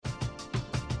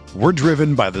We're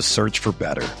driven by the search for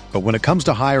better. But when it comes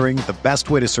to hiring, the best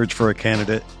way to search for a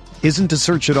candidate isn't to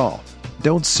search at all.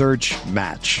 Don't search,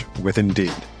 match with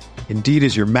Indeed. Indeed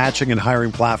is your matching and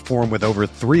hiring platform with over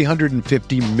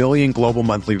 350 million global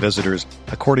monthly visitors,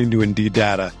 according to Indeed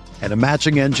data, and a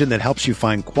matching engine that helps you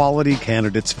find quality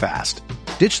candidates fast.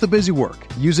 Ditch the busy work.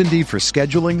 Use Indeed for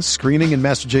scheduling, screening, and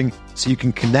messaging so you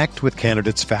can connect with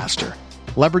candidates faster.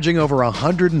 Leveraging over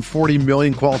 140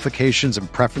 million qualifications and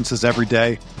preferences every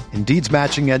day, Indeed's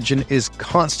matching engine is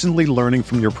constantly learning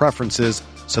from your preferences,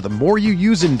 so the more you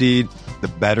use Indeed, the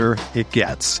better it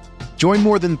gets. Join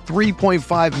more than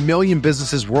 3.5 million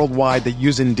businesses worldwide that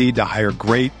use Indeed to hire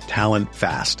great talent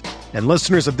fast. And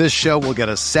listeners of this show will get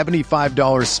a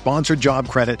 $75 sponsored job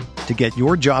credit to get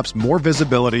your jobs more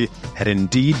visibility at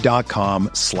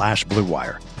Indeed.com/Blue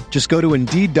Wire. Just go to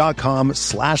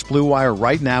Indeed.com/Blue Wire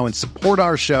right now and support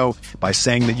our show by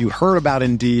saying that you heard about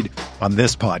Indeed on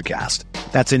this podcast.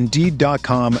 That's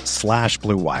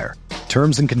Indeed.com/Blue Wire.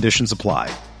 Terms and conditions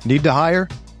apply. Need to hire?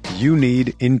 You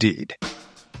need Indeed.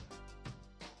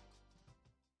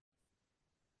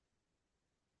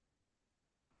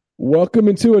 Welcome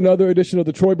into another edition of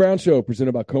the Troy Brown Show,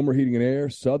 presented by Comer Heating and Air,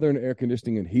 Southern Air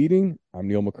Conditioning and Heating. I'm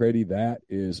Neil McCready. That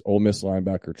is Ole Miss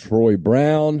linebacker Troy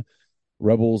Brown.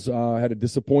 Rebels had a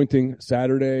disappointing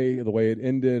Saturday, the way it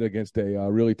ended against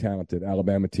a really talented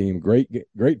Alabama team.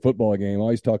 Great football game. I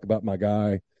always talk about my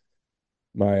guy,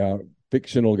 my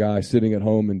fictional guy sitting at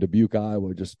home in Dubuque,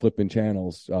 Iowa, just flipping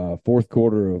channels. Fourth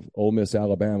quarter of Ole Miss,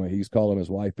 Alabama. He's calling his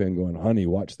wife in going, honey,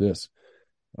 watch this.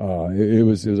 It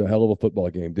was a hell of a football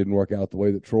game. Didn't work out the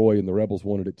way that Troy and the Rebels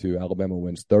wanted it to. Alabama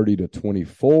wins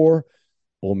 30-24.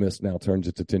 Ole Miss now turns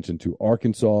its attention to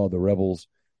Arkansas. The Rebels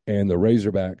and the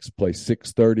Razorbacks play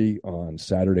 6:30 on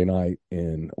Saturday night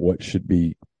in what should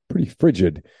be pretty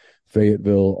frigid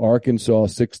Fayetteville, Arkansas.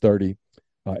 6:30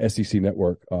 SEC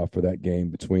Network for that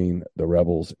game between the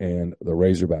Rebels and the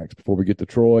Razorbacks. Before we get to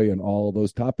Troy and all of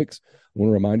those topics, I want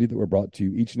to remind you that we're brought to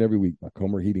you each and every week by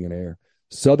Comer Heating and Air,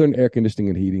 Southern Air Conditioning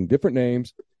and Heating. Different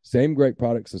names, same great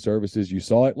products and services. You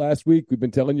saw it last week. We've been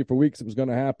telling you for weeks it was going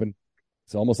to happen.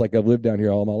 It's almost like I've lived down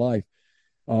here all my life.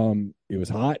 It was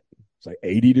hot. It's like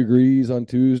 80 degrees on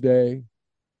Tuesday.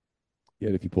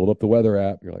 Yet if you pulled up the weather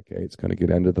app, you're like, hey, it's going to get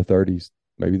into the 30s,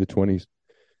 maybe the 20s.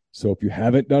 So if you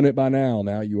haven't done it by now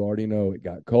you already know it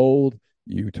got cold.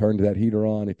 You turned that heater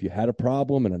on. If you had a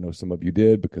problem, and I know some of you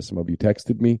did because some of you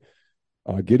texted me,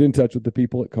 get in touch with the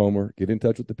people at Comer. Get in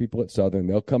touch with the people at Southern.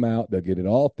 They'll come out. They'll get it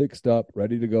all fixed up,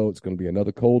 ready to go. It's going to be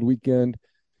another cold weekend.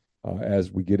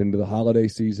 As we get into the holiday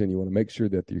season, you want to make sure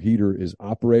that your heater is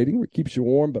operating, where it keeps you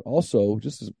warm, but also,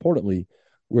 just as importantly,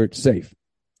 where it's safe.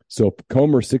 So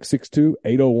Comer,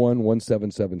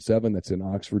 662-801-1777. That's in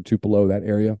Oxford, Tupelo, that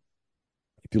area.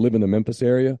 If you live in the Memphis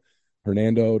area,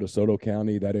 Hernando, DeSoto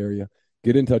County, that area,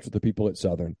 get in touch with the people at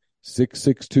Southern.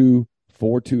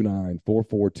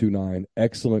 662-429-4429.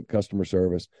 Excellent customer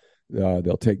service.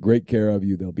 They'll take great care of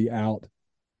you. They'll be out.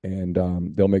 And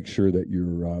they'll make sure that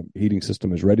your heating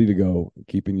system is ready to go,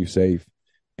 keeping you safe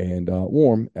and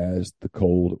warm as the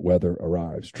cold weather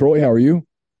arrives. Troy, how are you?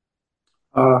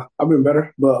 I've been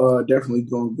better, but definitely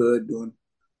doing good.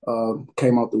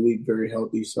 Came out the week very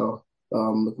healthy, so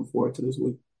I'm looking forward to this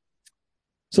week.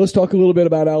 So let's talk a little bit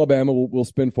about Alabama. We'll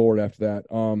spin forward after that.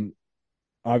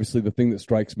 Obviously, the thing that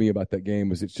strikes me about that game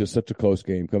was it's just such a close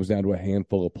game. It comes down to a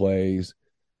handful of plays.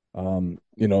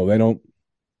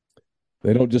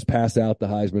 They don't just pass out the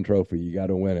Heisman Trophy. You got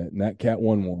to win it. And that cat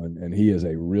won one, and he is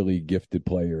a really gifted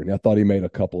player. And I thought he made a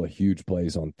couple of huge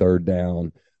plays on third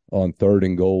down, on third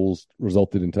and goals,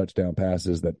 resulted in touchdown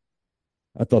passes that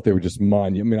I thought they were just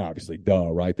obviously,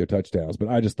 right? They're touchdowns. But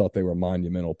I just thought they were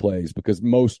monumental plays because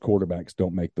most quarterbacks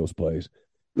don't make those plays.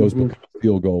 Those become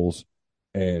field goals.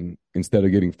 And instead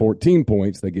of getting 14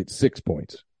 points, they get 6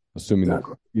 points, assuming that,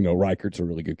 Reichert's a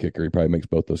really good kicker. He probably makes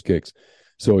both those kicks.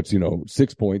 So it's,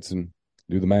 6 points and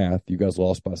do the math. You guys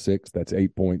lost by 6. That's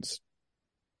 8 points.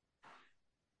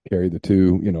 Carry the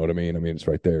 2. You know what I mean? It's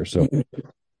right there. So,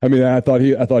 I thought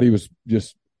he was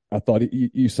just. I thought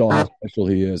you saw how special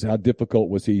he is. How difficult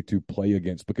was he to play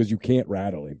against? Because you can't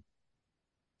rattle him.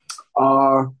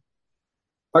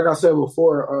 Like I said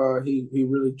before, he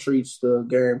really treats the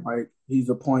game like he's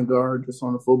a point guard just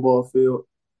on the football field.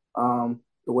 The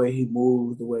way he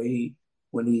moves,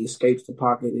 when he escapes the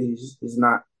pocket, he's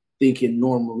not thinking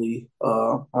normally,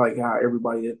 like how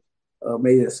everybody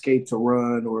may escape to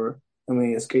run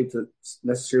escape to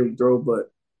necessarily throw,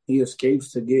 but he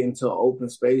escapes to get into open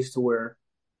space to where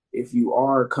if you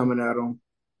are coming at him,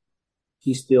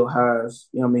 he still has,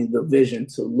 the vision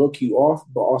to look you off,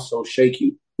 but also shake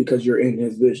you because you're in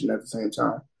his vision at the same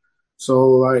time.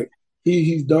 So,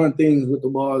 he's done things with the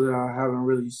ball that I haven't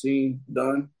really seen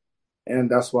done, and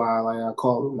that's why I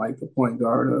call him like the point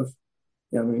guard of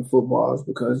football is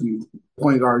because you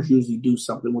point guards usually do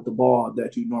something with the ball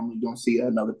that you normally don't see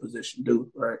another position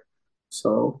do, right?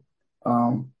 So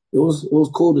it was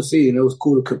cool to see and it was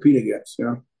cool to compete against, you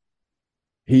know.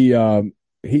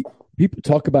 He people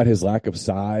talk about his lack of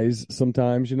size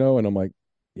sometimes, and I'm like,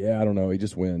 yeah, I don't know, he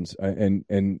just wins.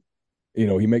 And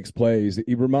he makes plays.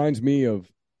 He reminds me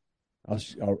of I'm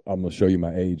gonna show you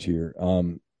my age here.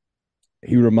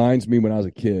 He reminds me when I was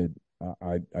a kid.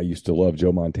 I used to love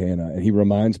Joe Montana, and he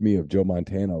reminds me of Joe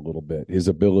Montana a little bit. His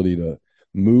ability to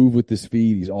move with his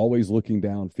feet. He's always looking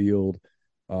downfield,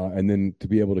 and then to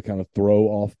be able to kind of throw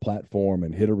off platform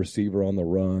and hit a receiver on the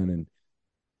run, and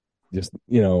just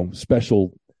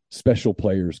special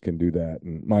players can do that.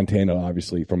 And Montana,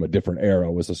 obviously from a different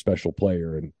era, was a special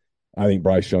player, and I think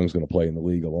Bryce Young's going to play in the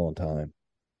league a long time.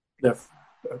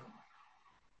 Definitely.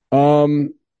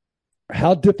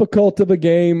 How difficult of a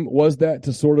game was that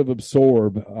to sort of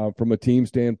absorb from a team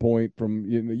standpoint? From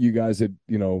you guys had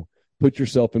put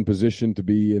yourself in position to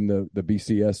be in the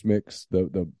BCS mix,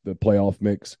 the playoff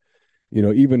mix.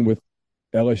 Even with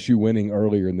LSU winning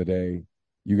earlier in the day,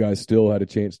 you guys still had a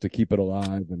chance to keep it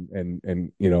alive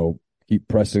and keep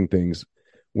pressing things.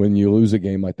 When you lose a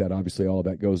game like that, obviously all of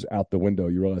that goes out the window.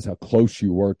 You realize how close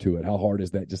you were to it. How hard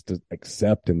is that just to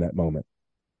accept in that moment?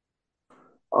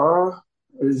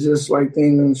 It's just like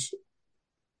things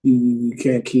you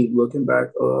can't keep looking back,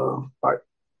 like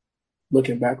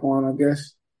looking back on, I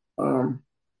guess. My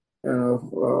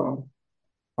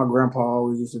grandpa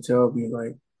always used to tell me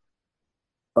like,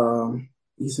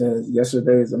 he says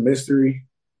yesterday is a mystery.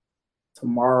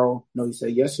 Tomorrow, no, he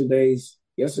said yesterday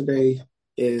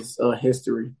is a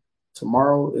history.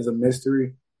 Tomorrow is a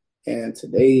mystery, and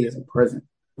today is a present.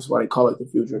 That's why they call it the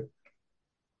future.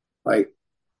 Like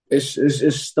it's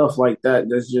stuff like that.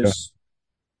 That's just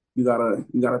you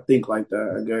gotta think like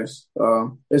that. I guess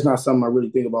it's not something I really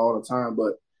think about all the time,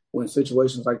 but when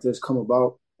situations like this come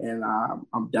about and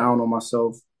I'm down on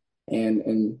myself and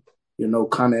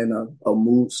kind of in a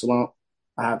mood slump,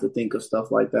 I have to think of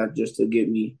stuff like that just to get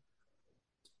me.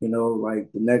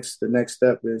 Like the next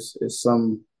step is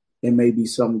some. It may be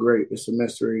something great. It's a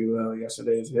mystery. Well,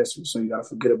 yesterday is history, so you gotta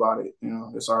forget about it.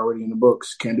 It's already in the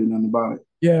books. Can't do nothing about it.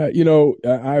 Yeah,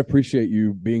 I appreciate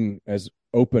you being as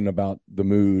open about the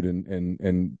mood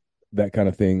and that kind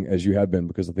of thing as you have been,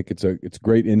 because I think it's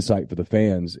great insight for the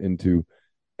fans into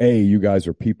you guys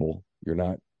are people. You're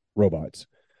not robots.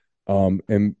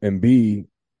 And B,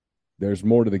 there's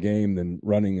more to the game than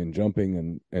running and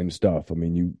jumping and stuff. I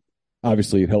mean,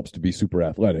 obviously it helps to be super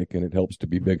athletic and it helps to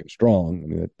be big and strong. I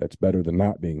mean, that's better than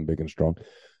not being big and strong,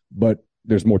 but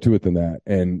there's more to it than that.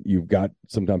 And you've got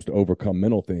sometimes to overcome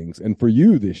mental things. And for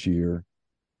you this year,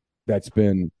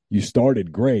 you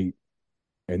started great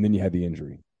and then you had the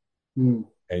injury.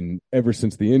 And ever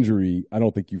since the injury, I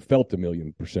don't think you felt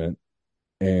 1,000,000%.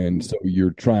 And so you're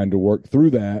trying to work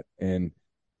through that. And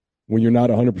when you're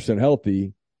not 100%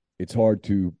 healthy, it's hard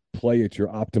to play at your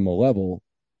optimal level.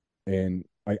 And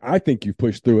I think you've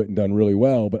pushed through it and done really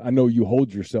well, but I know you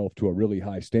hold yourself to a really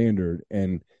high standard.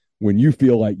 And when you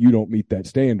feel like you don't meet that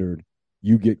standard,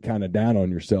 you get kind of down on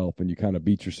yourself and you kind of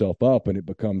beat yourself up, and it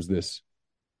becomes this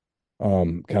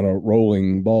kind of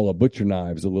rolling ball of butcher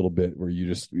knives a little bit, where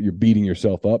you're beating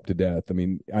yourself up to death. I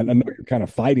mean, I know you're kind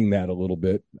of fighting that a little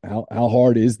bit. How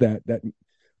hard is that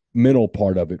mental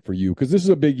part of it for you? Because this is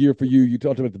a big year for you. You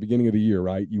talked about at the beginning of the year,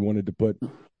 right? You wanted to put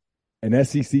an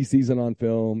SEC season on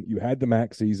film. You had the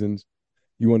MAC seasons.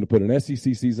 You wanted to put an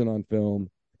SEC season on film,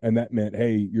 and that meant,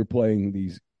 hey, you're playing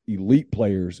these elite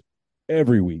players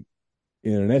every week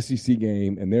in an SEC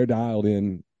game, and they're dialed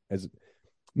in. As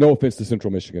no offense to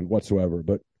Central Michigan whatsoever,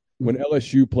 but when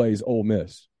LSU plays Ole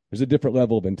Miss, there's a different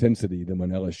level of intensity than when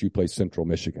LSU plays Central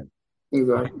Michigan.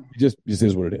 Exactly. It just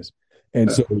is what it is. And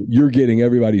so you're getting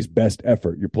everybody's best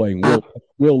effort. You're playing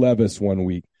Will Levis one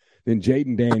week, then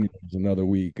Jaden Daniels another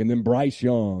week, and then Bryce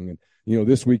Young. And,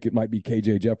 this week it might be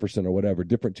KJ Jefferson or whatever,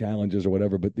 different challenges or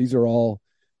whatever. But these are all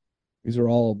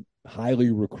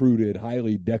highly recruited,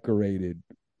 highly decorated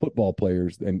football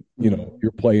players. And,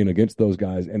 you're playing against those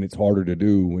guys, and it's harder to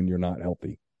do when you're not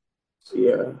healthy.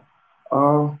 Yeah.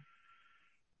 I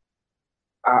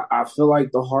feel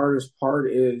like the hardest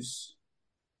part is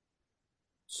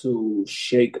to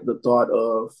shake the thought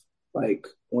of, like,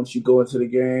 once you go into the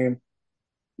game,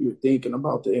 you're thinking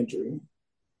about the injury.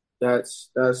 That's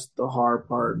the hard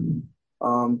part.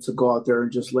 To go out there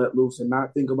and just let loose and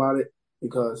not think about it,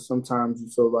 because sometimes you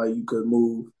feel like you could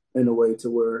move in a way to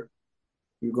where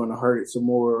you're going to hurt it some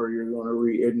more, or you're going to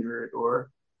re-injure it, or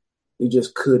it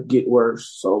just could get worse.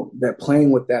 So that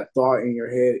playing with that thought in your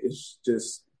head is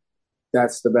just,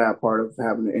 that's the bad part of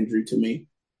having an injury to me.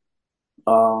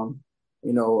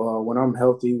 When I'm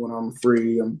healthy, when I'm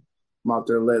free, I'm out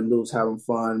there letting loose, having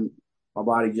fun. My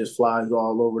body just flies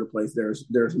all over the place.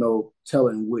 There's no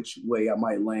telling which way I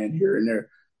might land here and there.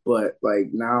 But like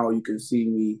now you can see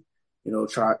me,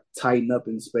 try tighten up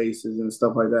in spaces and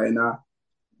stuff like that. And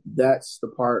that's the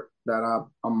part that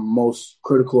I'm most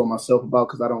critical of myself about,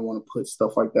 because I don't want to put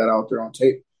stuff like that out there on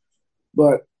tape.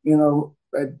 But,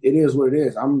 it is what it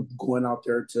is. I'm going out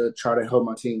there to try to help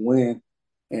my team win.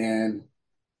 And,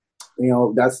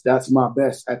 that's my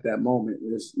best at that moment.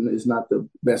 It's not the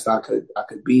best I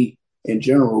could be in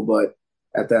general, but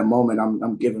at that moment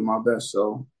I'm giving my best.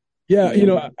 So,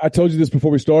 yeah, I told you this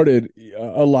before we started.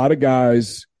 A lot of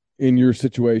guys in your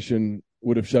situation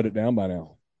would have shut it down by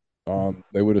now.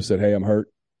 They would have said, hey, I'm hurt.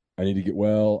 I need to get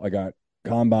well. I got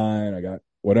combine. I got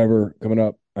whatever coming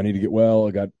up. I need to get well.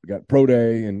 I got pro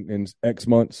day in X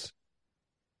months.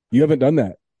 You haven't done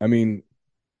that. I mean,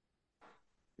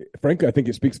 frankly, I think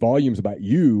it speaks volumes about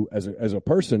you as a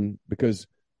person, because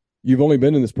you've only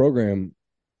been in this program,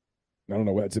 I don't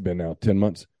know, what's it been now, 10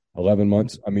 months, 11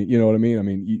 months. I mean, you know what I mean? I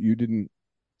mean, you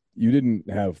didn't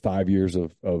have 5 years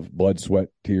of blood, sweat,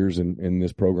 tears in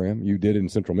this program. You did in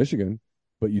Central Michigan,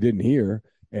 but you didn't here.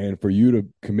 And for you to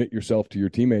commit yourself to your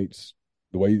teammates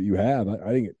the way that you have, I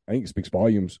think it speaks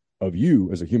volumes of you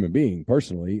as a human being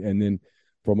personally. And then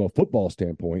from a football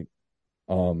standpoint,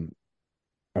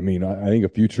 I think a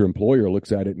future employer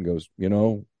looks at it and goes,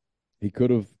 he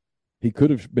could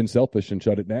have been selfish and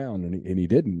shut it down, and he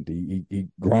didn't. He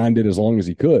grinded as long as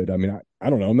he could. I mean, I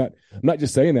don't know. I'm not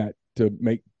just saying that to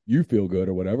make you feel good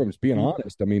or whatever. I'm just being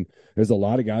honest. I mean, there's a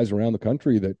lot of guys around the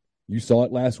country that you saw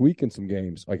it last week in some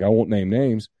games. Like, I won't name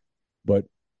names, but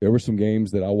there were some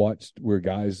games that I watched where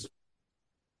guys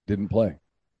didn't play,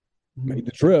 made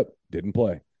the trip, didn't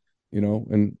play,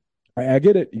 and I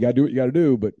get it. You got to do what you got to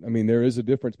do. But I mean, there is a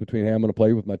difference between, hey, I'm going to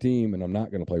play with my team and I'm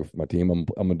not going to play with my team. I'm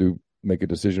going to make a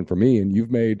decision for me. And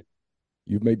you've made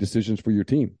decisions for your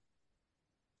team.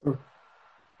 Sure.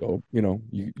 So,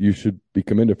 you should be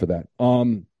commended for that.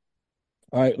 All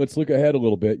right, let's look ahead a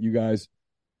little bit. You guys,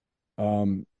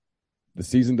 the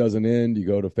season doesn't end. You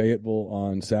go to Fayetteville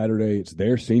on Saturday. It's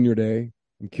their senior day.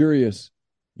 I'm curious,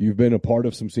 you've been a part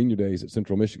of some senior days at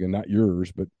Central Michigan, not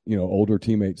yours, but, older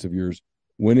teammates of yours.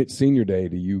 When it's senior day,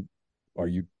 do you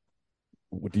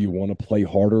want to play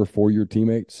harder for your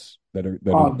teammates that are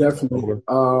definitely.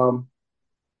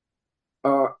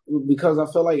 Because I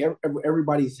feel like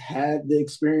everybody's had the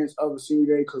experience of a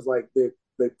senior day, because like they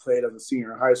played as a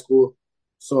senior in high school.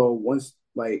 So once,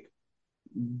 like,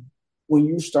 when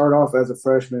you start off as a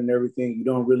freshman and everything, you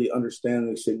don't really understand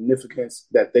the significance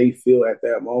that they feel at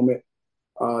that moment.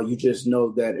 You just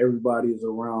know that everybody is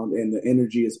around and the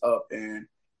energy is up, and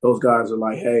those guys are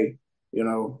like, hey, this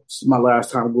is my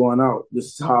last time going out. This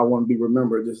is how I want to be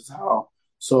remembered. This is how.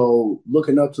 So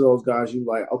looking up to those guys, you're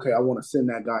like, okay, I want to send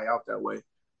that guy out that way.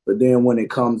 But then when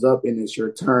it comes up and it's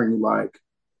your turn, you're like.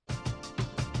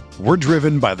 We're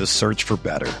driven by the search for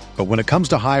better. But when it comes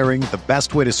to hiring, the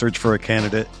best way to search for a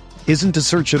candidate isn't to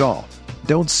search at all.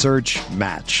 Don't search,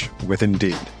 match with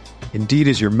Indeed. Indeed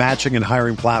is your matching and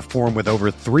hiring platform with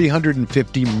over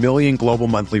 350 million global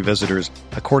monthly visitors,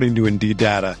 according to Indeed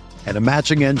data, and a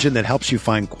matching engine that helps you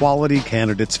find quality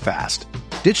candidates fast.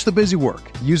 Ditch the busy work.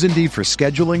 Use Indeed for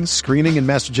scheduling, screening, and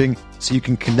messaging so you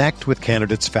can connect with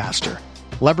candidates faster.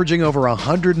 Leveraging over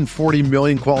 140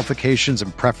 million qualifications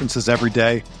and preferences every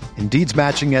day, Indeed's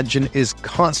matching engine is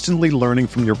constantly learning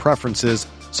from your preferences,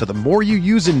 so the more you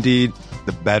use Indeed,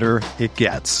 the better it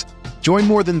gets. Join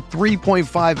more than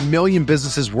 3.5 million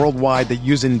businesses worldwide that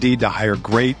use Indeed to hire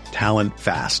great talent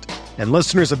fast. And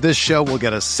listeners of this show will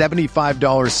get a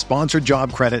 $75 sponsored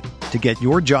job credit to get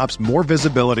your jobs more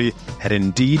visibility at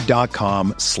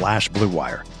Indeed.com/Blue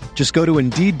Wire. Just go to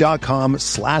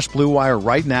Indeed.com/Blue Wire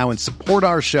right now and support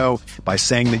our show by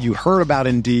saying that you heard about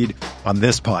Indeed on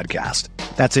this podcast.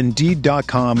 That's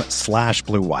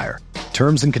Indeed.com/Blue Wire.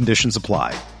 Terms and conditions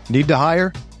apply. Need to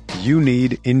hire? You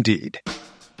need Indeed.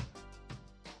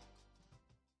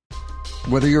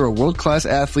 Whether you're a world-class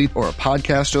athlete or a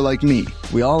podcaster like me,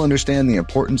 we all understand the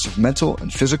importance of mental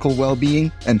and physical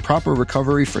well-being and proper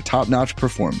recovery for top-notch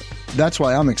performance. That's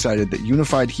why I'm excited that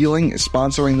Unified Healing is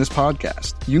sponsoring this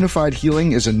podcast. Unified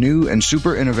Healing is a new and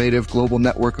super innovative global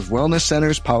network of wellness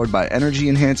centers powered by Energy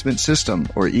Enhancement System,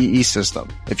 or EE System.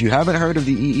 If you haven't heard of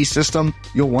the EE System,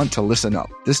 you'll want to listen up.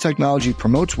 This technology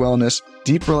promotes wellness,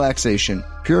 deep relaxation,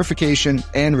 purification,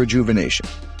 and rejuvenation.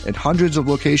 In hundreds of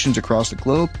locations across the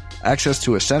globe, Access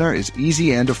to a center is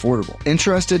easy and affordable.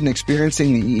 Interested in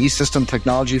experiencing the EE System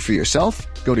technology for yourself?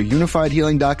 Go to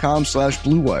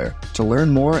unifiedhealing.com/bluewire to learn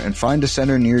more and find a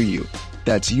center near you.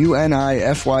 That's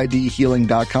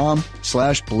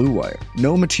unifydhealing.com/bluewire.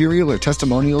 No material or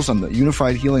testimonials on the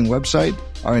Unified Healing website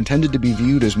are intended to be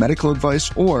viewed as medical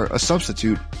advice or a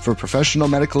substitute for professional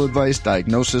medical advice,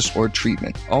 diagnosis, or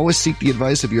treatment. Always seek the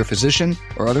advice of your physician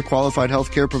or other qualified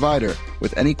healthcare provider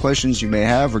with any questions you may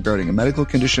have regarding a medical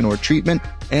condition or treatment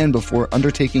and before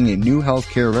undertaking a new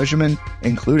healthcare regimen,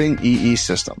 including EE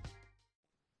System.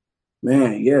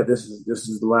 Man, yeah, this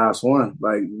is the last one.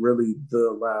 Like really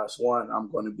the last one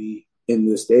I'm going to be in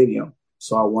this stadium.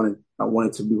 So I want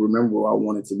it to be rememberable. I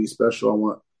want it to be special. I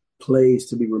want plays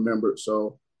to be remembered.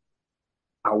 So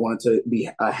I want it to be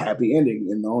a happy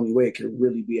ending. And the only way it can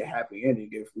really be a happy ending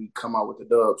if we come out with the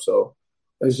dub. So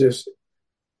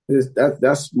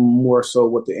that's more so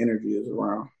what the energy is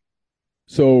around.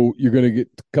 So you're going to get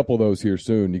a couple of those here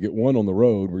soon. You get one on the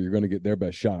road where you're going to get their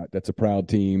best shot. That's a proud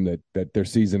team that their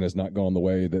season has not gone the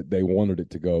way that they wanted it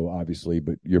to go, obviously,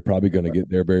 but you're probably going to get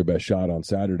their very best shot on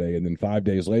Saturday. And then 5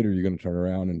 days later, you're going to turn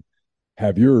around and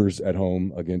have yours at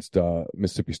home against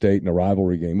Mississippi State in a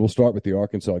rivalry game. We'll start with the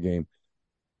Arkansas game.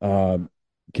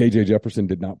 KJ Jefferson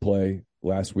did not play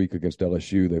last week against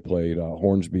LSU. They played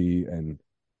Hornsby and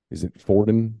is it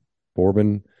Forbin,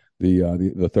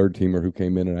 the third teamer who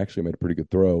came in and actually made a pretty good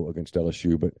throw against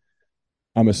LSU. But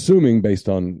I'm assuming based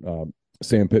on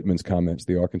Sam Pittman's comments,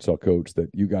 the Arkansas coach, that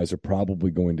you guys are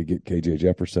probably going to get KJ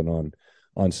Jefferson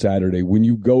on Saturday. When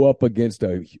you go up against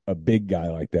a big guy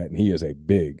like that, and he is a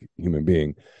big human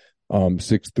being,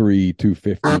 6'3",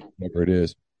 250, whatever it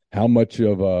is, how much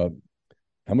of a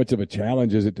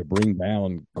challenge is it to bring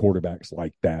down quarterbacks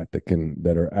like that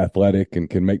are athletic and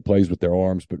can make plays with their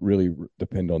arms, but really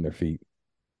depend on their feet?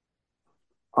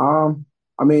 I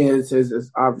mean, it's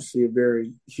obviously a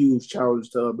very huge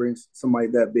challenge to bring somebody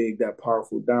that big, that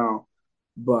powerful down.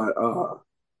 But no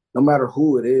matter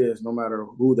who it is, no matter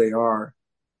who they are,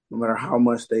 no matter how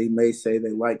much they may say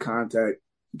they like contact,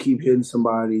 you keep hitting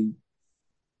somebody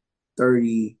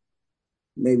 30,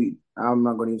 maybe I'm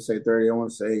not going to even say 30. I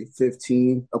want to say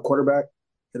 15, a quarterback,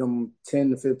 hit them 10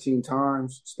 to 15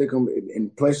 times, stick them in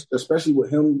place, especially with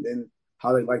him and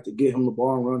how they like to get him the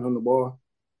ball and run him the ball.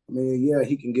 I mean, yeah,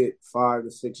 he can get 5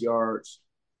 to 6 yards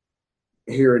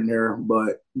here and there,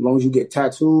 but as long as you get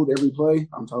tattooed every play,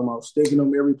 I'm talking about sticking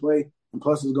them every play, and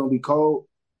plus it's going to be cold,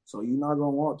 so you're not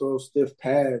going to want those stiff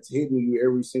pads hitting you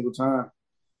every single time.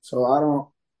 So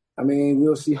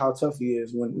we'll see how tough he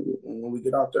is when we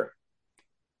get out there.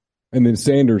 And then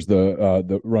Sanders,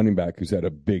 the running back who's had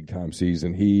a big-time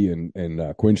season, he and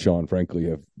Quinshawn, frankly,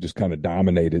 have just kind of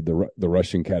dominated the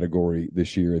rushing category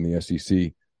this year in the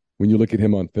SEC. When you look at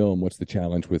him on film, what's the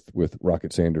challenge with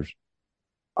Rocket Sanders?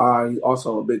 He's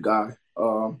also a big guy.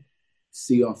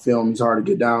 See on film, he's hard to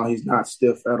get down. He's not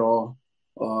stiff at all,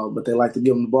 but they like to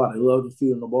give him the ball. They love to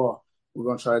feed him the ball. We're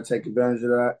going to try to take advantage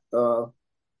of that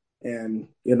and,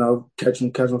 catch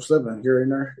him slipping here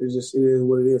and there. It is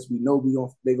what it is. We know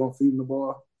they're going to feed him the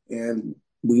ball, and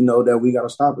we know that we got to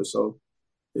stop it. So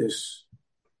there's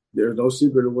no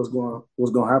secret of what's going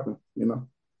to happen,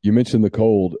 You mentioned the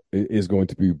cold is going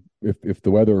to be, if the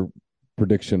weather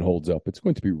prediction holds up, it's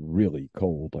going to be really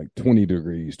cold, like 20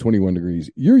 degrees, 21 degrees.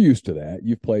 You're used to that.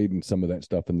 You've played in some of that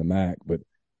stuff in the MAC, but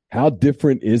how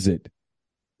different is it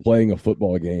playing a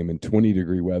football game in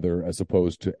 20-degree weather as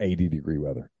opposed to 80-degree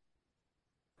weather?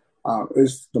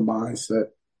 It's the mindset.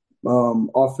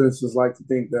 Offenses like to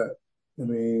think that,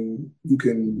 you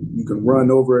can run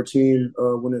over a team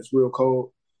when it's real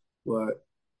cold, but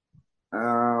I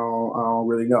don't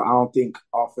really know. I don't think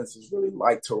offenses really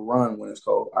like to run when it's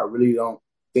cold. I really don't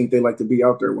think they like to be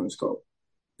out there when it's cold.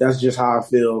 That's just how I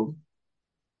feel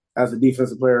as a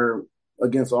defensive player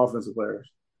against offensive players.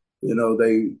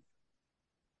 You're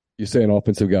saying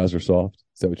offensive guys are soft?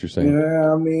 Is that what you're saying?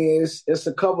 Yeah, it's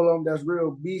a couple of them that's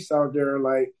real beasts out there.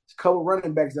 Like, it's a couple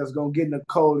running backs that's going to get in the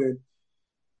cold and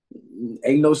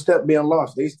ain't no step being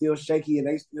lost. They still shaky and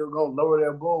they still going to lower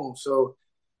their boom. So,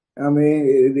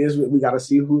 it is. We got to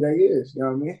see who they is. You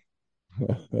know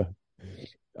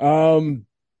what I mean?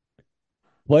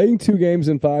 Playing 2 games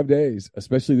in 5 days,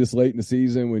 especially this late in the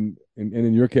season, and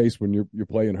in your case when you're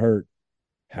playing hurt,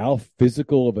 how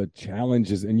physical of a challenge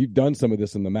is? And you've done some of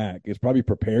this in the MAC. It's probably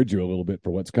prepared you a little bit for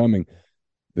what's coming.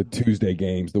 The Tuesday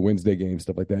games, the Wednesday games,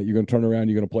 stuff like that. You're going to turn around.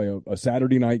 You're going to play a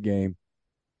Saturday night game.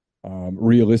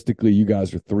 Realistically, you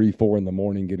guys are 3-4 in the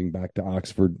morning getting back to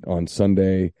Oxford on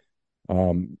Sunday.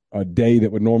 A day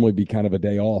that would normally be kind of a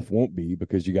day off won't be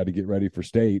because you got to get ready for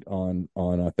state on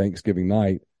Thanksgiving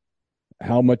night.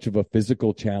 how much of a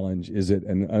physical challenge is it,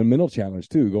 and a mental challenge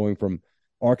too, going from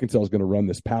Arkansas is going to run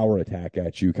this power attack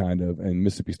at you kind of, and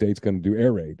Mississippi State's going to do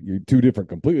air raid. You're two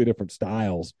completely different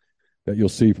styles that you'll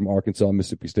see from Arkansas and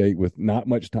Mississippi State with not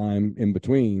much time in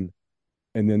between.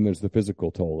 And then there's the physical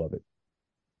toll of it.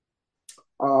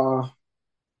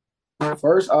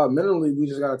 First, mentally, we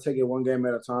just got to take it one game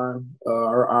at a time.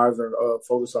 Our eyes are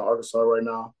focused on Arkansas right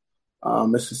now.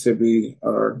 Mississippi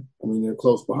they're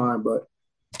close behind, but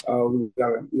we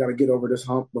gotta get over this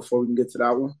hump before we can get to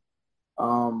that one.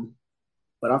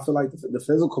 But I feel like the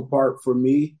physical part for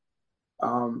me,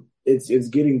 it's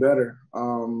getting better,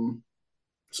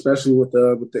 especially with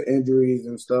the injuries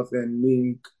and stuff, and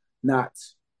me not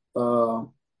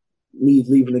me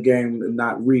leaving the game and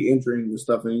not re-entering and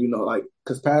stuff, and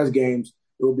because past games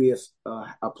it will be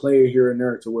a player here and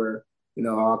there to where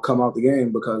I'll come out the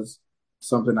game because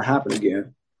something will happen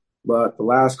again. But the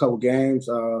last couple games,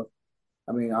 I've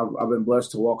been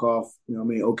blessed to walk off,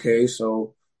 okay.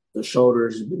 So the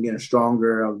shoulders have been getting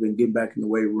stronger. I've been getting back in the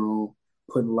weight room,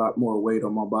 putting a lot more weight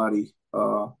on my body.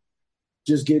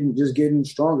 Just getting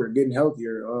stronger, getting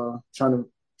healthier.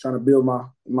 Trying to build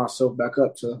myself back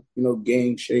up to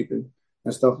gain shape and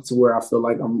stuff to where I feel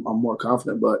like I'm more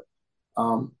confident. But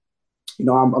I'm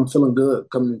feeling good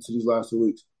coming into these last 2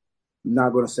 weeks. I'm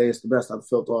not going to say it's the best I've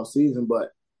felt all season,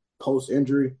 but post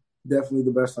injury, definitely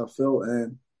the best I've felt.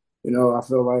 And I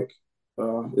feel like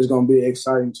it's going to be an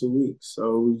exciting 2 weeks.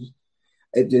 So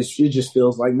it just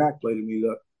feels like MAC play to me,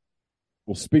 though.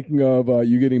 Well, speaking of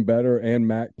you getting better and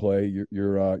MAC play,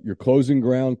 you're closing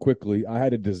ground quickly. I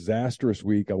had a disastrous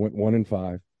week. I went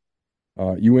 1-5.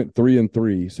 You went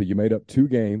 3-3, so you made up 2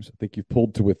 games. I think you've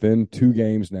pulled to within 2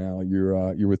 games now.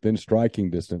 You're within striking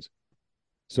distance.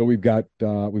 So we've got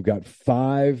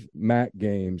 5 MAC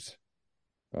games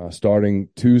starting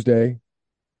Tuesday,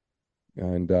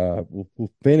 and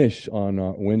we'll finish on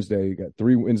Wednesday. You got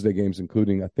 3 Wednesday games,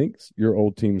 including I think your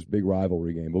old team's big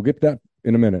rivalry game. We'll get to that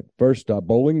in a minute. First,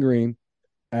 Bowling Green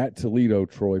at Toledo.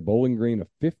 Troy, Bowling Green, a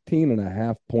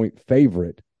 15.5-point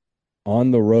favorite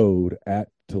on the road at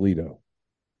Toledo.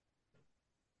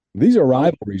 These are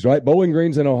rivalries, right? Bowling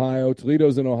Green's in Ohio,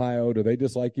 Toledo's in Ohio. Do they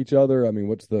dislike each other? I mean,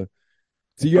 what's the?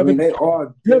 So you have an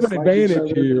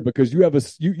advantage here because you have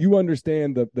you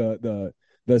understand the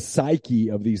psyche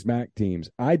of these MAC teams.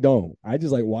 I don't. I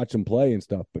just like watch them play and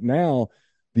stuff. But now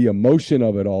the emotion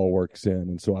of it all works in,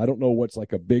 and so I don't know what's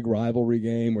like a big rivalry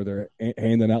game where they're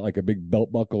handing out like a big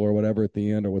belt buckle or whatever at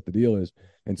the end, or what the deal is.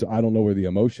 And so I don't know where the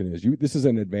emotion is. This is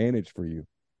an advantage for you.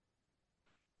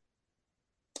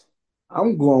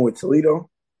 I'm going with Toledo,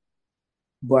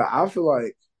 but I feel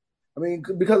like,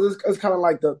 because it's kind of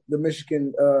like the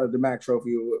Michigan, the MAC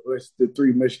trophy, where it's the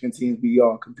 3 Michigan teams, we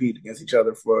all compete against each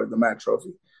other for the MAC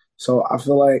trophy. So I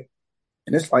feel like,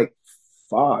 and it's like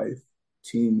 5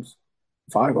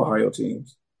 Ohio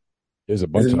teams. There's a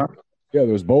bunch of yeah.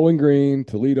 There's Bowling Green,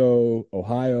 Toledo,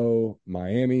 Ohio,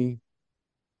 Miami,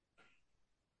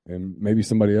 and maybe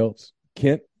somebody else.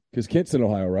 Kent, because Kent's in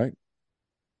Ohio, right?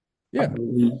 Yeah.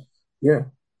 Yeah.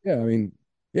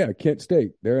 Yeah, Kent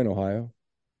State. They're in Ohio.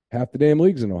 Half the damn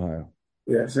league's in Ohio.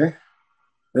 Yeah, see?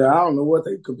 Yeah, I don't know what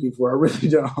they compete for. I really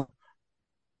don't. All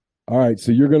right,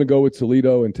 so you're going to go with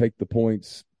Toledo and take the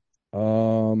points.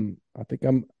 I think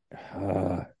I'm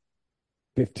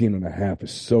 15.5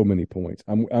 is so many points.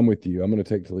 I'm with you. I'm going to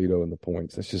take Toledo and the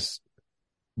points. That's just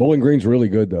Bowling Green's really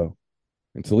good, though,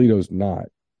 and Toledo's not.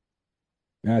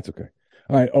 That's okay.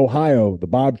 All right, Ohio, the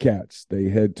Bobcats, they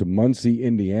head to Muncie,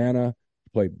 Indiana, to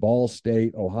play Ball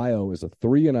State. Ohio is a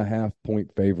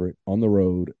 3.5-point favorite on the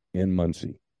road in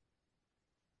Muncie.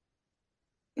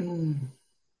 I'm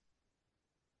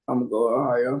going to go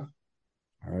Ohio.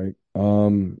 All right.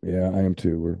 Yeah, I am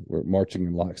too. We're marching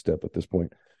in lockstep at this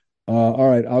point. All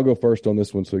right, I'll go first on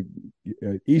this one. So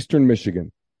Eastern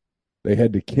Michigan, they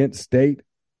head to Kent State.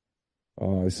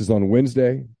 This is on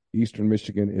Wednesday. Eastern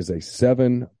Michigan is a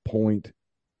 7-point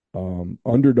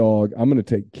underdog. I'm going to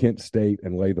take Kent State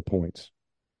and lay the points.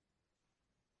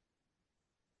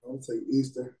 I'll take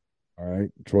Eastern. All right.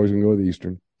 Troy's going to go with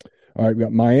Eastern. All right. We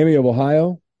got Miami of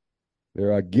Ohio.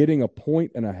 They're getting a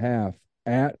 1.5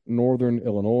 at Northern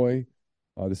Illinois.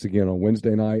 This again on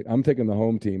Wednesday night. I'm taking the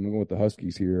home team. I'm going with the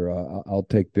Huskies here. I'll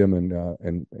take them and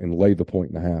lay the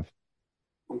 1.5.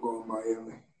 I'm going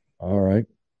Miami. All right.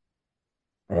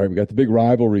 We got the big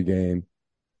rivalry game.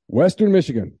 Western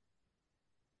Michigan.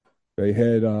 They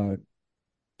head to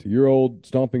your old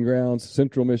stomping grounds,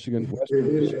 Central Michigan.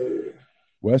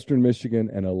 Western Michigan,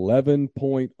 an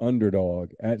 11-point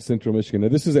underdog at Central Michigan. Now,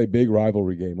 this is a big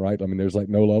rivalry game, right? I mean, there's like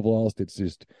no love lost. It's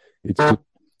just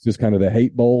kind of the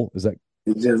hate bowl. Is that?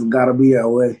 It just got to be that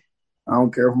way. I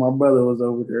don't care if my brother was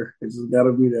over there. It's just got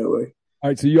to be that way. All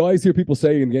right, so you always hear people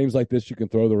say in games like this you can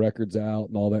throw the records out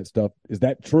and all that stuff. Is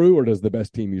that true, or does the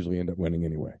best team usually end up winning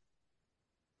anyway?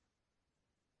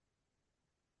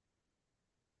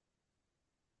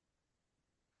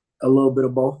 A little bit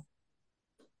of both.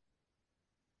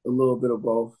 A little bit of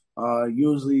both.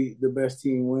 Usually the best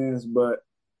team wins, but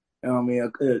I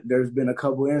mean, there's been a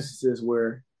couple instances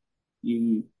where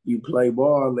you play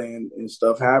ball and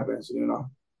stuff happens.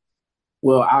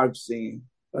 Well, I've seen,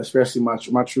 especially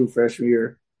my true freshman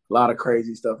year, a lot of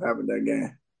crazy stuff happened that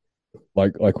game.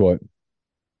 Like what?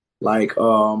 Like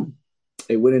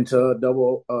they went into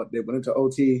they went into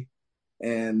OT,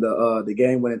 and the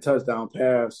game winning touchdown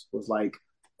pass was like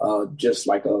just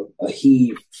like a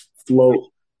heave float.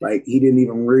 Like he didn't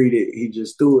even read it; he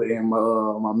just threw it. And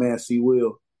my man C.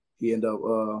 Will, he ended up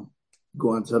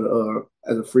going to the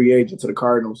as a free agent to the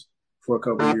Cardinals for a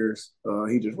couple of years.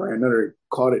 He just ran under it,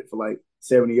 caught it for like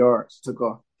 70 yards, took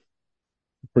off.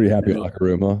 Pretty happy locker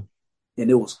room, huh? And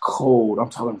it was cold.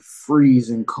 I'm talking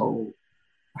freezing cold.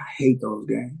 I hate those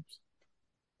games.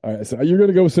 All right, so you're going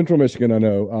to go with Central Michigan, I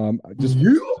know. Just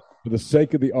for the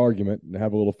sake of the argument and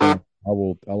have a little fun, I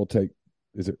will take.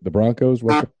 Is it the Broncos?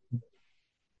 The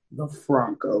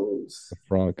Broncos. The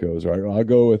Broncos. All right,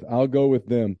 I'll go with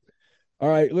them. All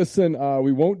right, listen,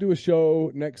 we won't do a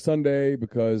show next Sunday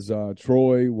because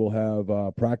Troy will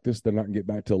have practice. They're not going to get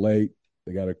back till late.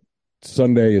 They got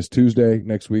Sunday is Tuesday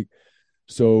next week.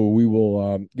 So we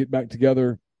will get back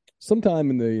together sometime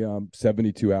in the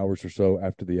 72 hours or so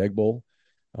after the Egg Bowl,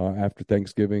 after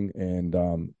Thanksgiving,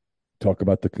 and talk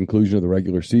about the conclusion of the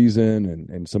regular season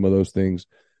and some of those things.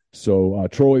 So,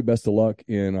 Troy, best of luck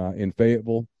in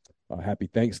Fayetteville. Happy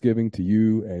Thanksgiving to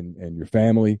you and your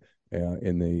family,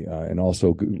 and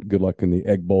also good luck in the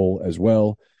Egg Bowl as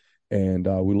well. And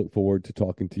we look forward to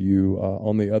talking to you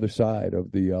on the other side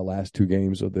of the last two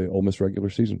games of the Ole Miss regular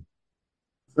season.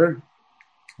 Sure.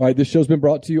 All right, this show's been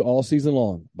brought to you all season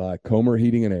long by Comer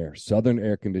Heating and Air, Southern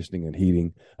Air Conditioning and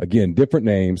Heating. Again, different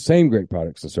names, same great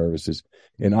products and services.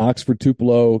 In Oxford,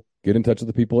 Tupelo, get in touch with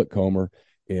the people at Comer.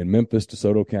 In Memphis,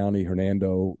 DeSoto County,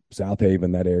 Hernando, South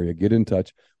Haven, that area, get in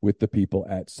touch with the people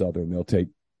at Southern. They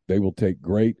will take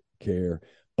great care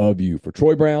of you. For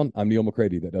Troy Brown, I'm Neil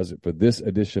McCready. That does it for this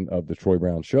edition of the Troy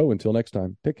Brown Show. Until next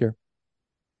time, take care.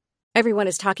 Everyone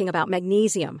is talking about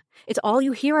magnesium. It's all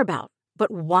you hear about.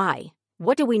 But why?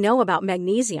 What do we know about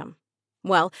magnesium?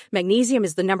 Well, magnesium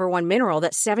is the number one mineral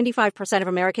that 75% of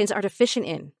Americans are deficient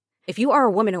in. If you are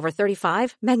a woman over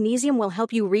 35, magnesium will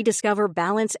help you rediscover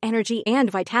balance, energy, and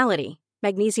vitality.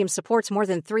 Magnesium supports more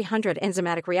than 300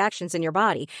 enzymatic reactions in your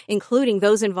body, including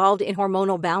those involved in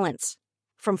hormonal balance.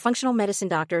 From functional medicine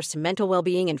doctors to mental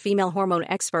well-being and female hormone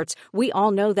experts, we all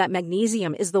know that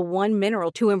magnesium is the one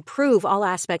mineral to improve all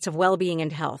aspects of well-being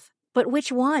and health. But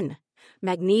which one?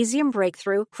 Magnesium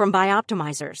Breakthrough from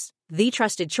Bioptimizers, the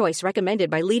trusted choice recommended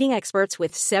by leading experts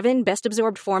with 7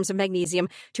 best-absorbed forms of magnesium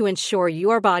to ensure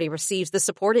your body receives the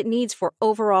support it needs for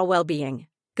overall well-being.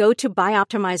 Go to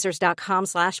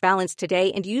bioptimizers.com/balance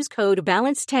today and use code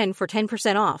BALANCE10 for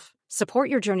 10% off. Support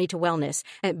your journey to wellness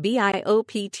at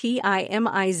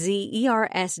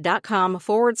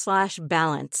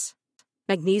bioptimizers.com/balance.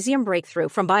 Magnesium Breakthrough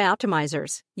from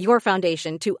Bioptimizers, your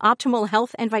foundation to optimal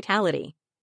health and vitality.